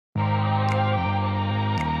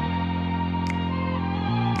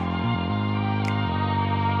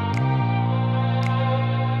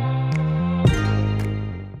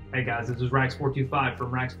Hey guys, this is Rax425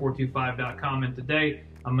 from Rax425.com, and today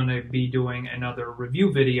I'm going to be doing another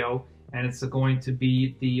review video, and it's going to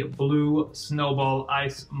be the Blue Snowball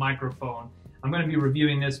ICE Microphone. I'm going to be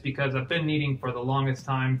reviewing this because I've been needing for the longest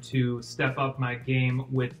time to step up my game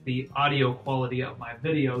with the audio quality of my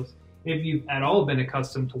videos. If you've at all been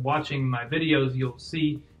accustomed to watching my videos, you'll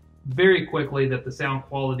see very quickly that the sound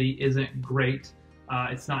quality isn't great.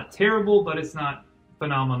 It's not terrible, but it's not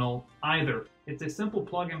phenomenal either. It's a simple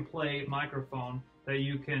plug-and-play microphone that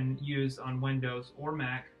you can use on Windows or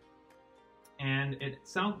Mac, and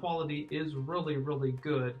its sound quality is really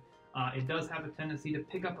good. It does have a tendency to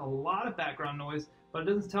pick up a lot of background noise, but it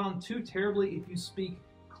doesn't sound too terribly if you speak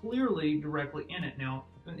clearly directly in it. Now,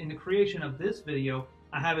 in the creation of this video,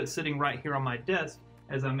 I have it sitting right here on my desk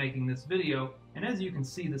as I'm making this video, and as you can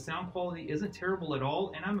see, the sound quality isn't terrible at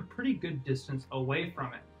all, and I'm a pretty good distance away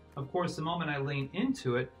from it. Of course, the moment I lean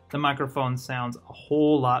into it, the microphone sounds a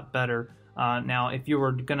whole lot better. Now, if you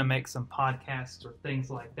were going to make some podcasts or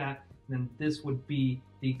things like that, then this would be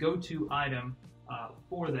the go-to item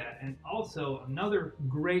for that. And also, another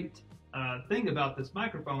great thing about this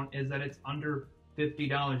microphone is that it's under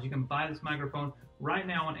 $50. You can buy this microphone right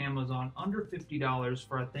now on Amazon under $50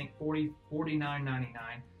 for, I think, $49.99.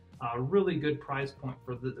 A really good price point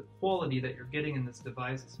for the quality that you're getting in this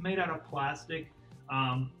device. It's made out of plastic.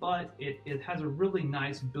 But it has a really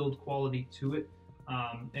nice build quality to it.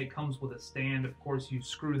 It comes with a stand. Of course, you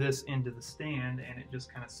screw this into the stand and it just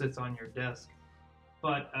kind of sits on your desk.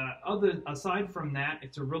 But aside from that,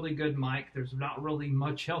 it's a really good mic. There's not really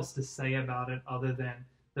much else to say about it other than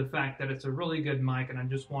the fact that it's a really good mic, and I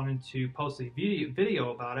just wanted to post a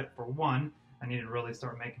video about it. For one, I need to really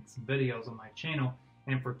start making some videos on my channel,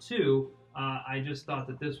 and for two, I just thought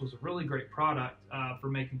that this was a really great product for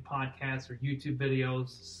making podcasts or YouTube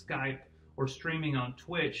videos, Skype, or streaming on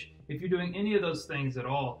Twitch. If you're doing any of those things at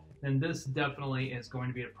all, then this definitely is going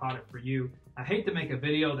to be a product for you. I hate to make a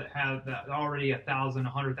video that already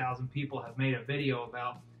 100,000 people have made a video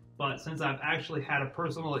about, but since I've actually had a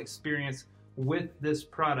personal experience with this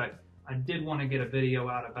product, I did want to get a video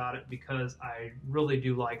out about it because I really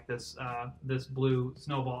do like this this Blue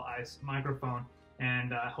Snowball ICE microphone.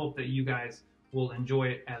 And I hope that you guys will enjoy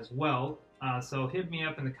it as well. So hit me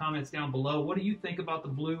up in the comments down below. What do you think about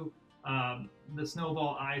the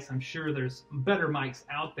Snowball ICE? I'm sure there's better mics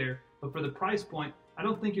out there, but for the price point, I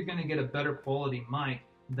don't think you're going to get a better quality mic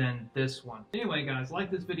than this one. Anyway, guys,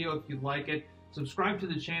 like this video if you like it. Subscribe to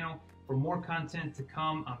the channel for more content to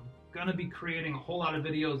come. I'm going to be creating a whole lot of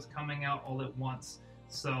videos coming out all at once.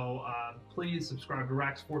 So please subscribe to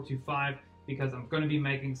Rax425. because I'm going to be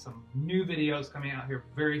making some new videos coming out here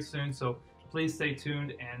very soon. So please stay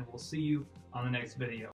tuned, and we'll see you on the next video.